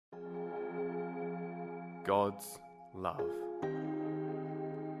God's love.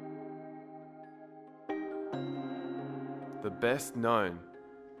 The best known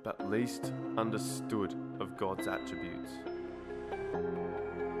but least understood of God's attributes.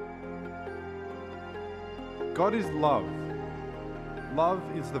 God is love. Love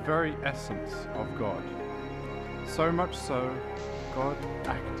is the very essence of God. So much so, God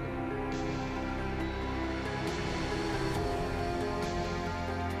acted.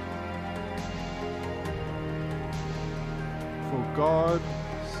 For God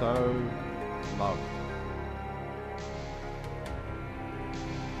so loved.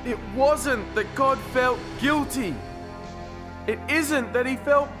 It wasn't that God felt guilty. It isn't that he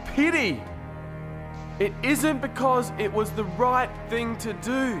felt pity. It isn't because it was the right thing to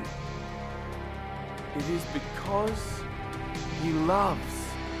do. It is because he loves.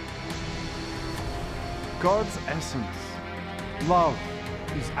 God's essence, love,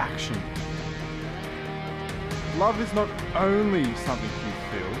 is action. Love is not only something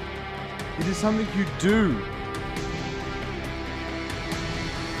you feel, it is something you do.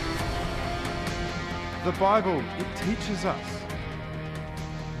 The Bible, it teaches us.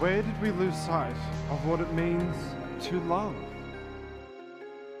 Where did we lose sight of what it means to love?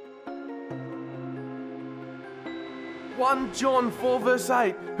 1 John 4 verse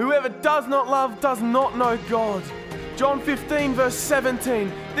 8, whoever does not love does not know God. John 15 verse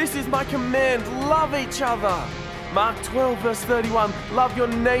 17, this is my command, love each other. Mark 12 verse 31, love your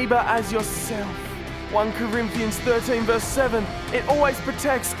neighbour as yourself. 1 Corinthians 13 verse 7, it always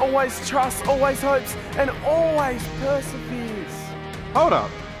protects, always trusts, always hopes, and always perseveres. Hold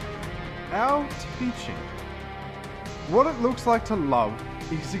up. Our teaching, what it looks like to love,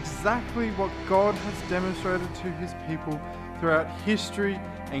 is exactly what God has demonstrated to his people throughout history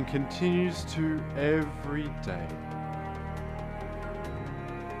and continues to every day.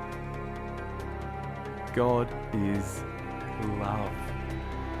 God is love.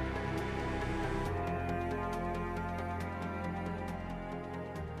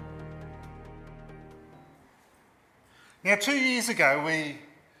 Now, 2 years ago, we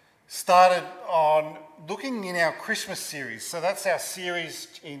started on looking in our Christmas series. So that's our series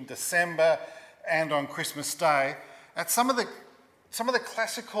in December and on Christmas Day at some of the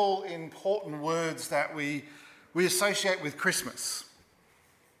classical important words that we associate with Christmas.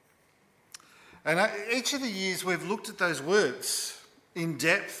 And each of the years we've looked at those words in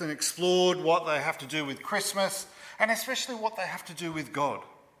depth and explored what they have to do with Christmas and especially what they have to do with God.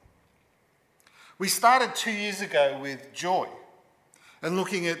 We started 2 years ago with joy and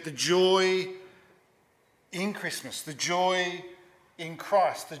looking at the joy in Christmas, the joy in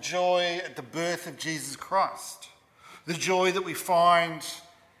Christ, the joy at the birth of Jesus Christ, the joy that we find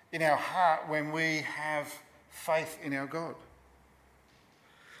in our heart when we have faith in our God.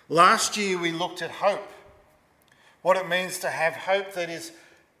 Last year we looked at hope, what it means to have hope that is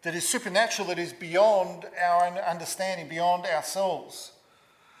supernatural, that is beyond our own understanding, beyond ourselves.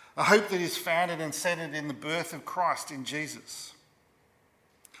 A hope that is founded and centered in the birth of Christ in Jesus.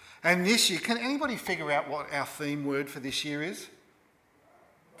 And this year, can anybody figure out what our theme word for this year is?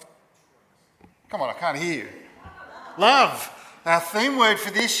 Come on, I can't hear you. Love. Our theme word for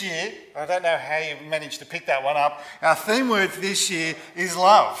this year, I don't know how you managed to pick that one up. Our theme word for this year is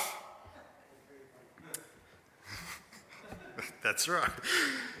love. That's right.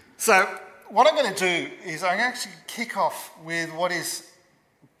 So what I'm going to do is I'm going to actually kick off with what is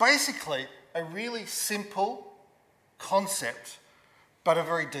basically a really simple concept, but a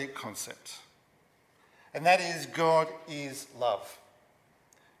very deep concept. And that is God is love.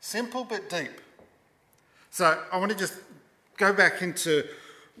 Simple but deep. So I want to just go back into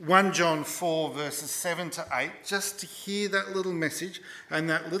 1 John 4 verses 7 to 8 just to hear that little message and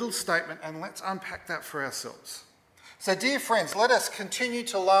that little statement, and let's unpack that for ourselves. So dear friends, let us continue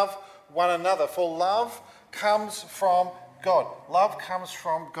to love one another, for love comes from God. Love comes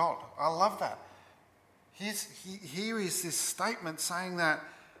from God. I love that. Here is this statement saying that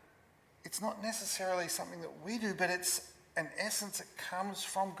it's not necessarily something that we do, but it's an essence that comes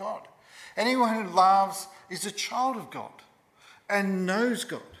from God. Anyone who loves is a child of God and knows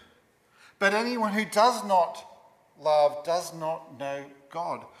God. But anyone who does not love does not know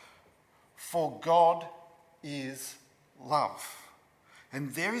God, for God is love.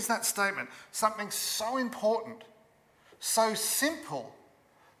 And there is that statement, something so important, so simple,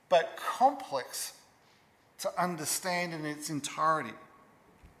 but complex to understand in its entirety.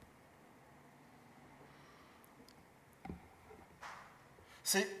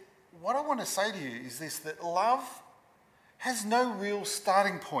 See, what I want to say to you is this, that love has no real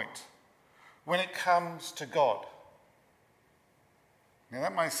starting point when it comes to God. Now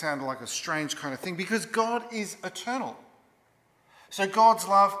that may sound like a strange kind of thing because God is eternal. So God's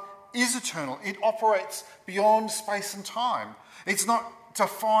love is eternal. It operates beyond space and time. It's not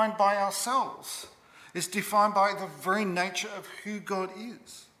defined by ourselves. It's defined by the very nature of who God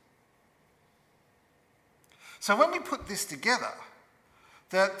is. So when we put this together,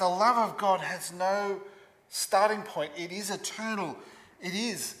 that the love of God has no starting point. It is eternal. It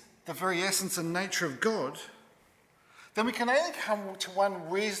is the very essence and nature of God. Then we can only come to one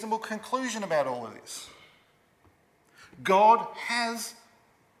reasonable conclusion about all of this. God has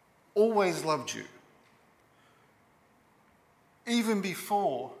always loved you. Even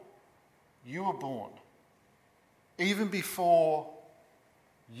before you were born. Even before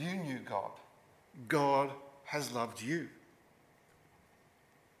you knew God. God has loved you.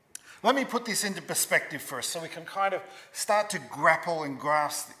 Let me put this into perspective for us so we can kind of start to grapple and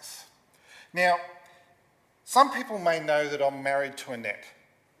grasp this. Now, some people may know that I'm married to Annette.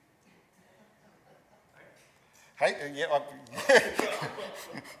 Hey, yeah.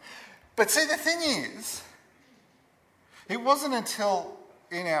 But see, the thing is, it wasn't until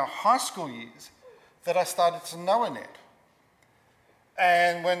in our high school years that I started to know Annette.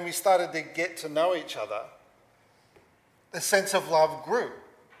 And when we started to get to know each other, the sense of love grew.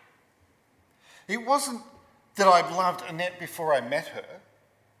 It wasn't that I loved Annette before I met her.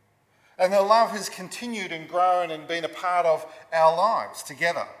 And the love has continued and grown and been a part of our lives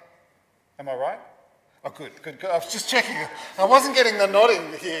together. Am I right? Oh, good. I was just checking. I wasn't getting the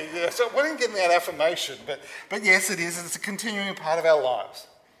nodding here, so I wasn't getting that affirmation. But yes, it is. It's a continuing part of our lives.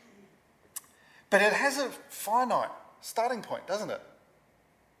 But it has a finite starting point, doesn't it?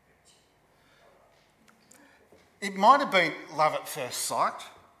 It might have been love at first sight.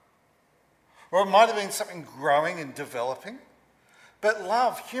 Or it might have been something growing and developing. But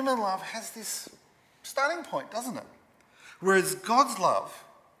love, human love, has this starting point, doesn't it? Whereas God's love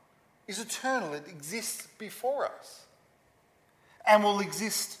is eternal. It exists before us and will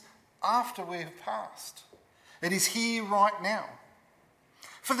exist after we have passed. It is here right now.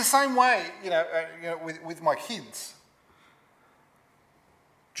 For the same way, with my kids,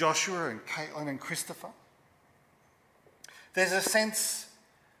 Joshua and Caitlin and Christopher, there's a sense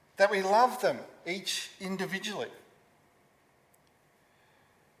that we love them each individually.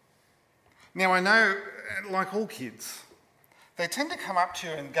 Now, I know, like all kids, they tend to come up to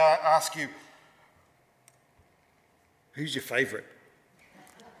you and ask you, who's your favourite?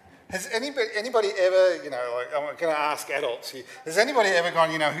 Has anybody ever, I'm going to ask adults here, has anybody ever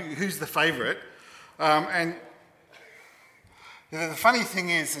gone, who's the favourite? And the funny thing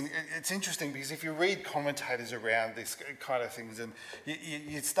is, and it's interesting because if you read commentators around this kind of things and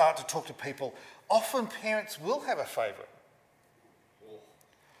you start to talk to people, often parents will have a favourite.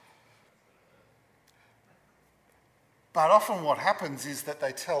 But often what happens is that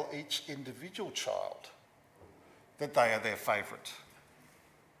they tell each individual child that they are their favourite.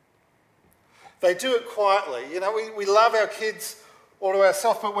 They do it quietly. We love our kids all to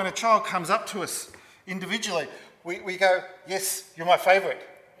ourselves, but when a child comes up to us individually, we go, yes, you're my favourite.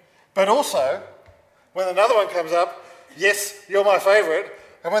 But also, when another one comes up, yes, you're my favourite.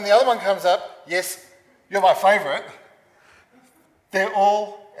 And when the other one comes up, yes, you're my favourite. They're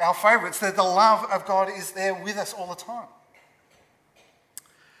all our favourites. The love of God is there with us all the time.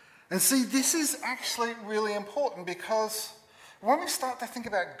 And see, this is actually really important because when we start to think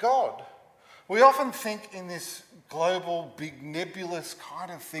about God, we often think in this global, big, nebulous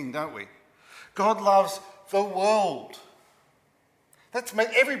kind of thing, don't we? God loves the world. That's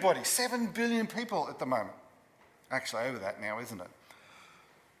meant everybody, 7 billion people at the moment. Actually, over that now, isn't it?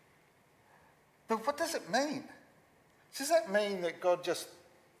 But what does it mean? Does that mean that God just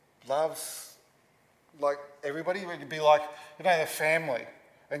loves like everybody? Would it be like, the family,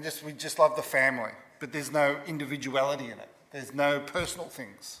 and we just love the family, but there's no individuality in it. There's no personal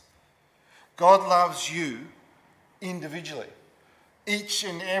things. God loves you individually. Each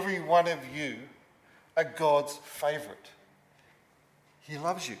and every one of you are God's favourite. He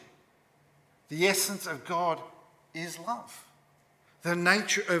loves you. The essence of God is love. The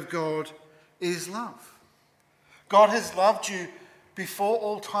nature of God is love. God has loved you before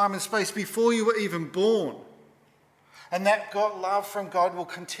all time and space, before you were even born. And that love from God will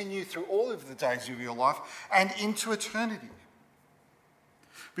continue through all of the days of your life and into eternity.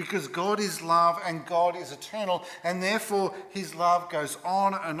 Because God is love and God is eternal, and therefore his love goes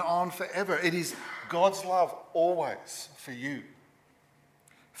on and on forever. It is God's love always for you,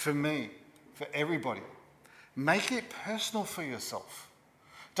 for me, for everybody. Make it personal for yourself.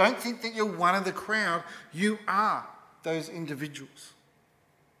 Don't think that you're one of the crowd. You are those individuals.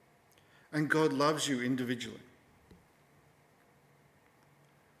 And God loves you individually.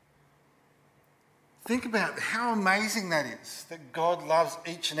 Think about how amazing that is, that God loves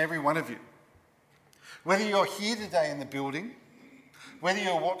each and every one of you. Whether you're here today in the building, whether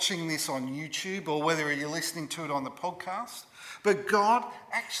you're watching this on YouTube or whether you're listening to it on the podcast, but God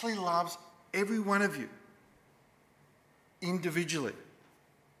actually loves every one of you individually.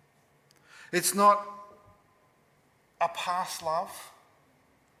 It's not a past love.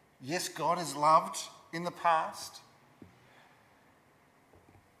 Yes, God has loved in the past.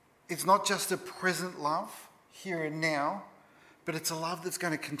 It's not just a present love here and now, but it's a love that's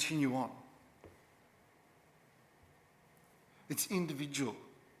going to continue on. It's individual.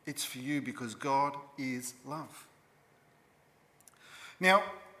 It's for you because God is love. Now,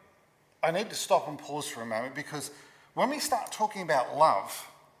 I need to stop and pause for a moment because when we start talking about love,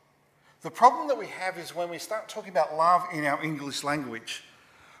 the problem that we have is when we start talking about love in our English language,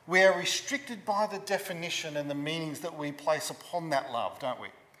 we are restricted by the definition and the meanings that we place upon that love, don't we?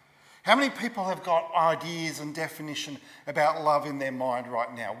 How many people have got ideas and definition about love in their mind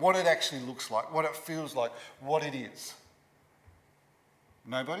right now? What it actually looks like, what it feels like, what it is?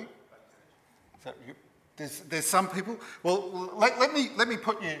 Nobody? There's some people. Well, let me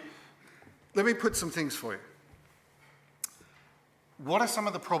put some things for you. What are some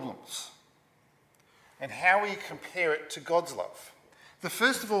of the problems? And how we compare it to God's love? The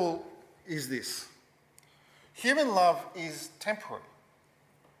first of all is this. Human love is temporary.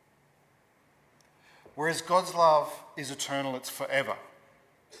 Whereas God's love is eternal, it's forever.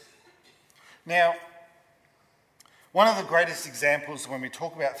 Now, one of the greatest examples when we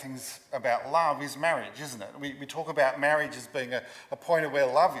talk about things about love is marriage, isn't it? We talk about marriage as being a point of where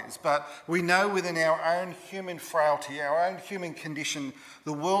love is, but we know within our own human frailty, our own human condition,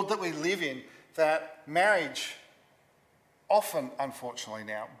 the world that we live in, that marriage often, unfortunately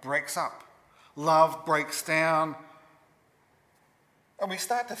now, breaks up. Love breaks down. And we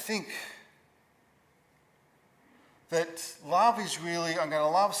start to think that love is really, I'm going to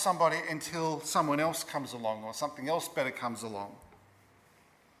love somebody until someone else comes along or something else better comes along.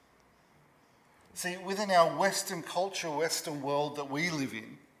 See, within our Western culture, Western world that we live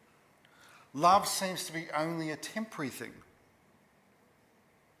in, love seems to be only a temporary thing.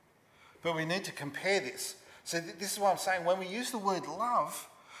 But we need to compare this. So this is what I'm saying. When we use the word love,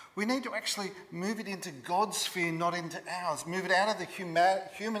 we need to actually move it into God's sphere, not into ours. Move it out of the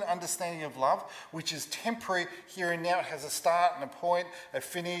human understanding of love, which is temporary here and now. It has a start and a point, a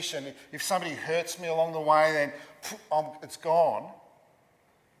finish, and if somebody hurts me along the way, then it's gone.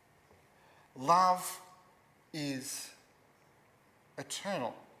 Love is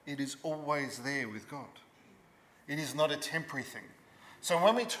eternal. It is always there with God. It is not a temporary thing. So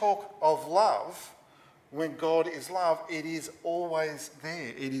when we talk of love, when God is love, it is always there.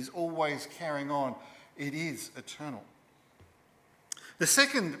 It is always carrying on. It is eternal. The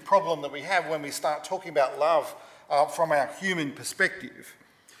second problem that we have when we start talking about love from our human perspective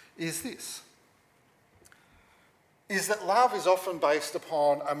is this. Is that love is often based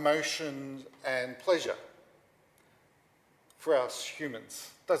upon emotion and pleasure for us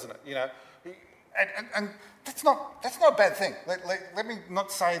humans, doesn't it? You know, and that's not a bad thing. Let me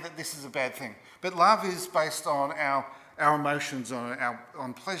not say that this is a bad thing. But love is based on our emotions,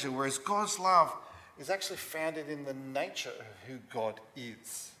 on pleasure, whereas God's love is actually founded in the nature of who God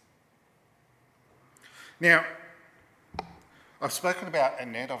is. Now, I've spoken about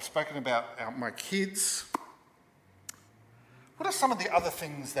Annette, I've spoken about my kids. What are some of the other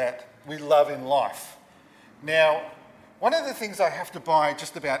things that we love in life? Now, one of the things I have to buy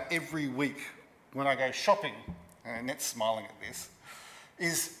just about every week when I go shopping, and Annette's smiling at this,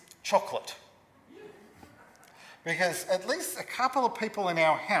 is chocolate. Because at least a couple of people in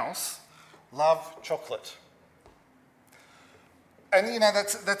our house love chocolate. And you know,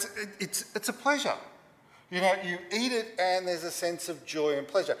 it's a pleasure. You know, you eat it and there's a sense of joy and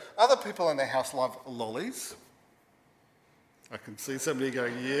pleasure. Other people in the house love lollies. I can see somebody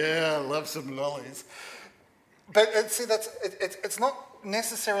going, yeah, I love some lollies. But see, it's not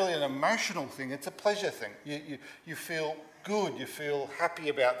necessarily an emotional thing, it's a pleasure thing. You feel good, you feel happy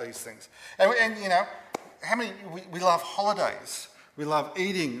about these things. And you know, we love holidays, we love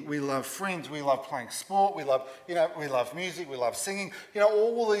eating, we love friends, we love playing sport, we love music, we love singing,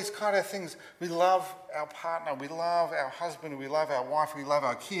 all these kind of things. We love our partner, we love our husband, we love our wife, we love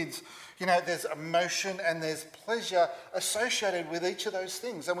our kids. There's emotion and there's pleasure associated with each of those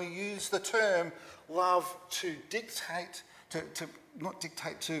things. And we use the term love to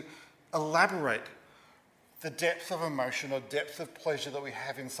to elaborate the depth of emotion or depth of pleasure that we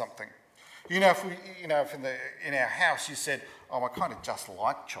have in something. If in our house you said, oh, I kind of just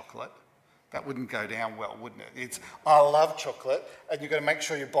like chocolate, That wouldn't go down well, wouldn't it? It's, I love chocolate, and you've got to make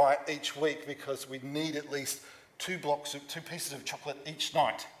sure you buy it each week because we need at least two pieces of chocolate each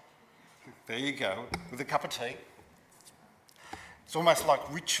night. There you go, with a cup of tea. It's almost like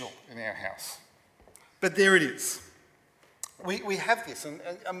ritual in our house. But there it is. We have this, and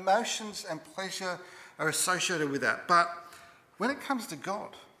emotions and pleasure are associated with that. But when it comes to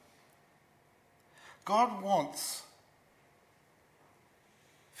God, God wants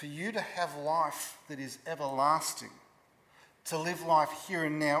for you to have life that is everlasting, to live life here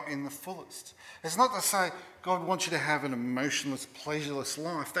and now in the fullest. It's not to say God wants you to have an emotionless, pleasureless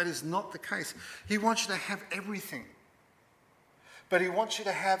life. That is not the case. He wants you to have everything. But he wants you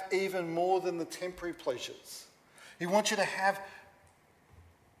to have even more than the temporary pleasures. He wants you to have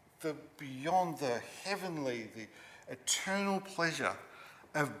the beyond, the heavenly, the eternal pleasure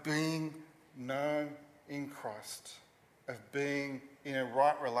of being known in Christ, of being in a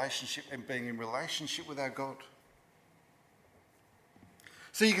right relationship and being in relationship with our God.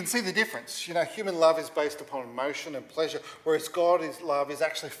 So you can see the difference. You know, human love is based upon emotion and pleasure, whereas God's love is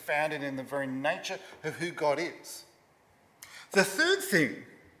actually founded in the very nature of who God is. The third thing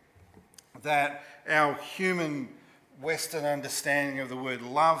that our human Western understanding of the word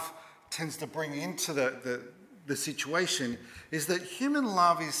love tends to bring into the situation is that human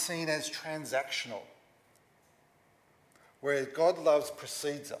love is seen as transactional, whereas God loves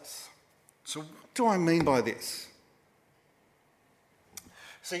precedes us. So what do I mean by this?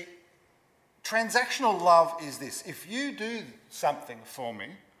 See, transactional love is this. If you do something for me,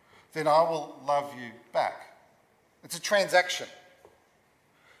 then I will love you back. It's a transaction.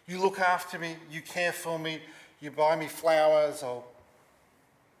 You look after me, you care for me, you buy me flowers, I'll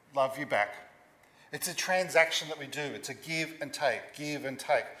love you back. It's a transaction that we do. It's a give and take, give and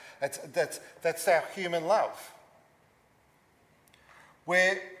take. That's our human love.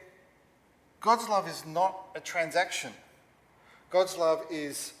 Where God's love is not a transaction. God's love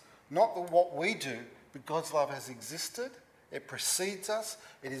is not what we do, but God's love has existed. It precedes us.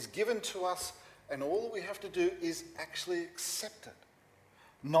 It is given to us. And all that we have to do is actually accept it.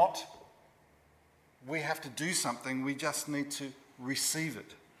 Not we have to do something. We just need to receive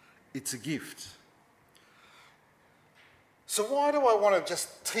it. It's a gift. So why do I want to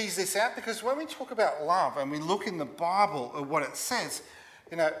just tease this out? Because when we talk about love and we look in the Bible at what it says,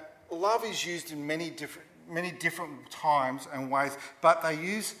 you know, love is used in many different times and ways, but they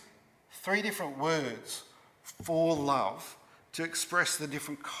use three different words for love to express the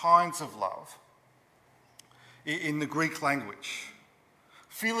different kinds of love in the Greek language.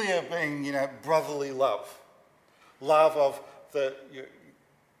 Philia being, you know, brotherly love. Love of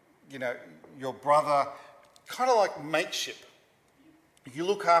your brother, kind of like mateship. You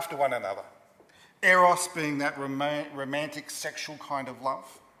look after one another. Eros being that romantic, sexual kind of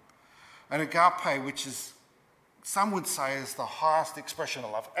love. And agape, which is, some would say, is the highest expression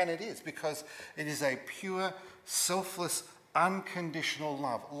of love. And it is, because it is a pure, selfless, unconditional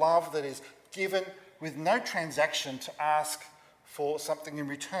love. Love that is given with no transaction to ask for something in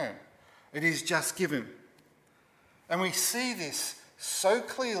return. It is just given. And we see this so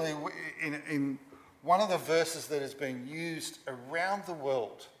clearly in one of the verses that has been used around the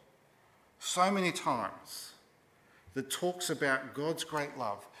world so many times that talks about God's great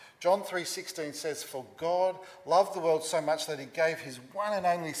love. John 3:16 says, "For God loved the world so much that he gave his one and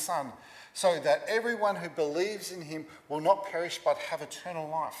only Son, so that everyone who believes in him will not perish but have eternal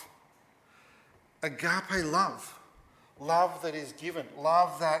life." Agape love. Love that is given.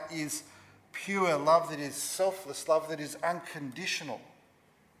 Love that is pure. Love that is selfless. Love that is unconditional.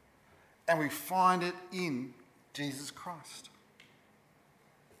 And we find it in Jesus Christ.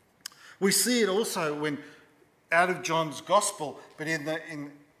 We see it also when out of John's Gospel, but in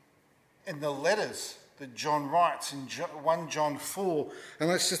the letters that John writes in 1 John 4. And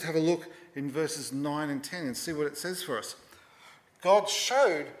let's just have a look in verses 9 and 10 and see what it says for us. God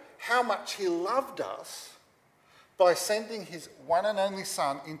showed how much he loved us by sending his one and only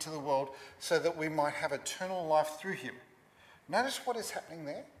Son into the world so that we might have eternal life through him. Notice what is happening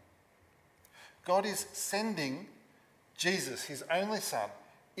there. God is sending Jesus, his only Son,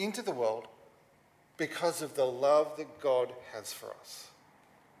 into the world because of the love that God has for us.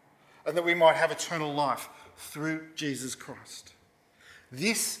 And that we might have eternal life through Jesus Christ.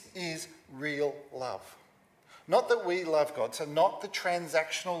 This is real love. Not that we love God, so not the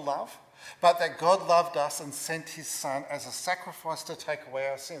transactional love, but that God loved us and sent his Son as a sacrifice to take away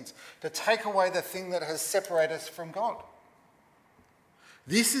our sins, to take away the thing that has separated us from God.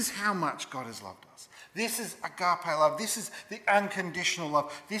 This is how much God has loved us. This is agape love. This is the unconditional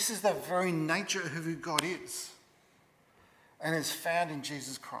love. This is the very nature of who God is and is found in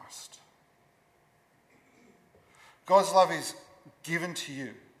Jesus Christ. God's love is given to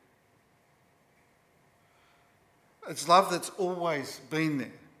you. It's love that's always been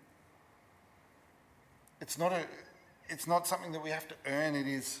there. It's not something that we have to earn. It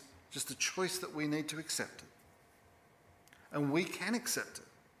is just a choice that we need to accept it. And we can accept it.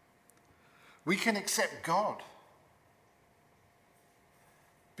 We can accept God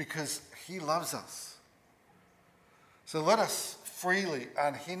because he loves us. So let us freely,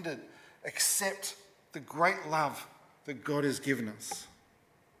 unhindered, accept the great love that God has given us.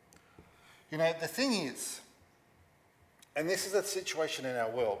 You know, the thing is, and this is the situation in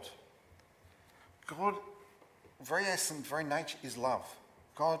our world, God, very essence, very nature is love.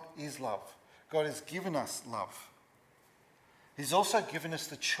 God is love. God has given us love. He's also given us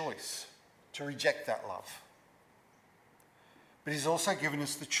the choice to reject that love. But he's also given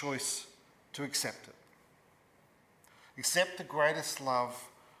us the choice to accept it. Accept the greatest love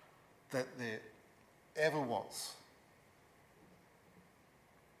that there ever was.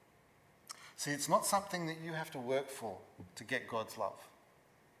 See, it's not something that you have to work for to get God's love.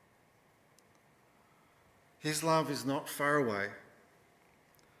 His love is not far away.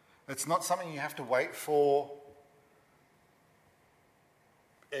 It's not something you have to wait for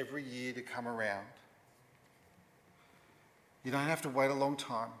every year to come around. You don't have to wait a long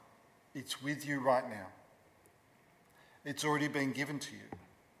time. It's with you right now. It's already been given to you.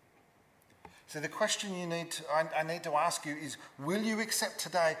 So the question I need to ask you is, will you accept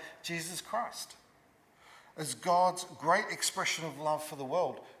today Jesus Christ as God's great expression of love for the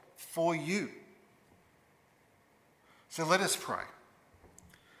world, for you? So let us pray.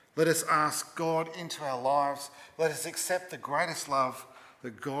 Let us ask God into our lives. Let us accept the greatest love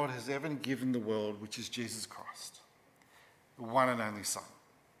that God has ever given the world, which is Jesus Christ, the one and only Son.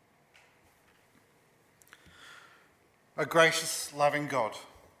 A gracious, loving God,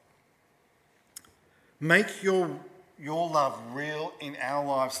 make your love real in our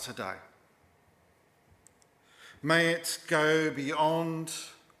lives today. May it go beyond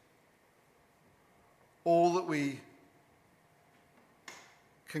all that we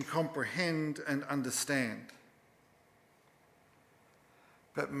can comprehend and understand,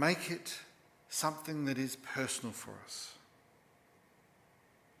 but make it something that is personal for us.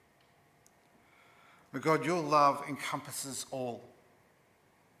 Oh God, your love encompasses all.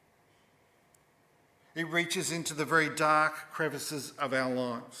 It reaches into the very dark crevices of our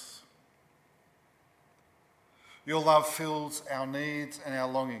lives. Your love fills our needs and our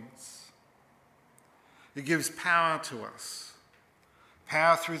longings. It gives power to us,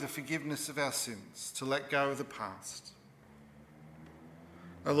 power through the forgiveness of our sins, to let go of the past.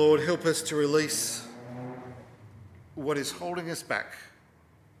 Oh Lord, help us to release what is holding us back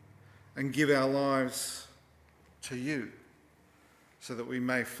and give our lives to you so that we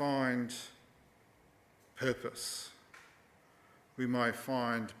may find purpose. We may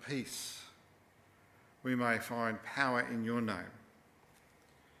find peace. We may find power in your name.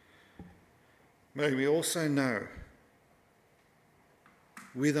 May we also know,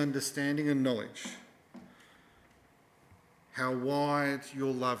 with understanding and knowledge, how wide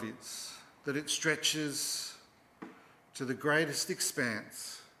your love is, that it stretches to the greatest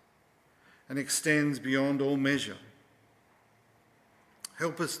expanse and extends beyond all measure.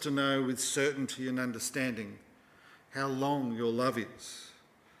 Help us to know with certainty and understanding how long your love is,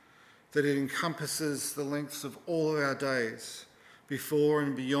 that it encompasses the lengths of all of our days, before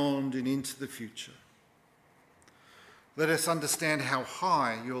and beyond and into the future. Let us understand how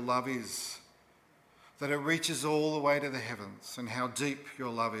high your love is, that it reaches all the way to the heavens, and how deep your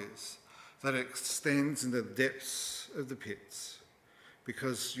love is, that it extends in the depths of the pits,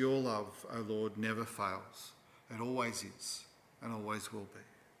 because your love, O Lord, never fails. It always is and always will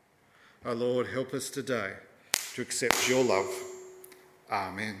be. O Lord, help us today to accept your love.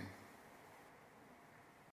 Amen.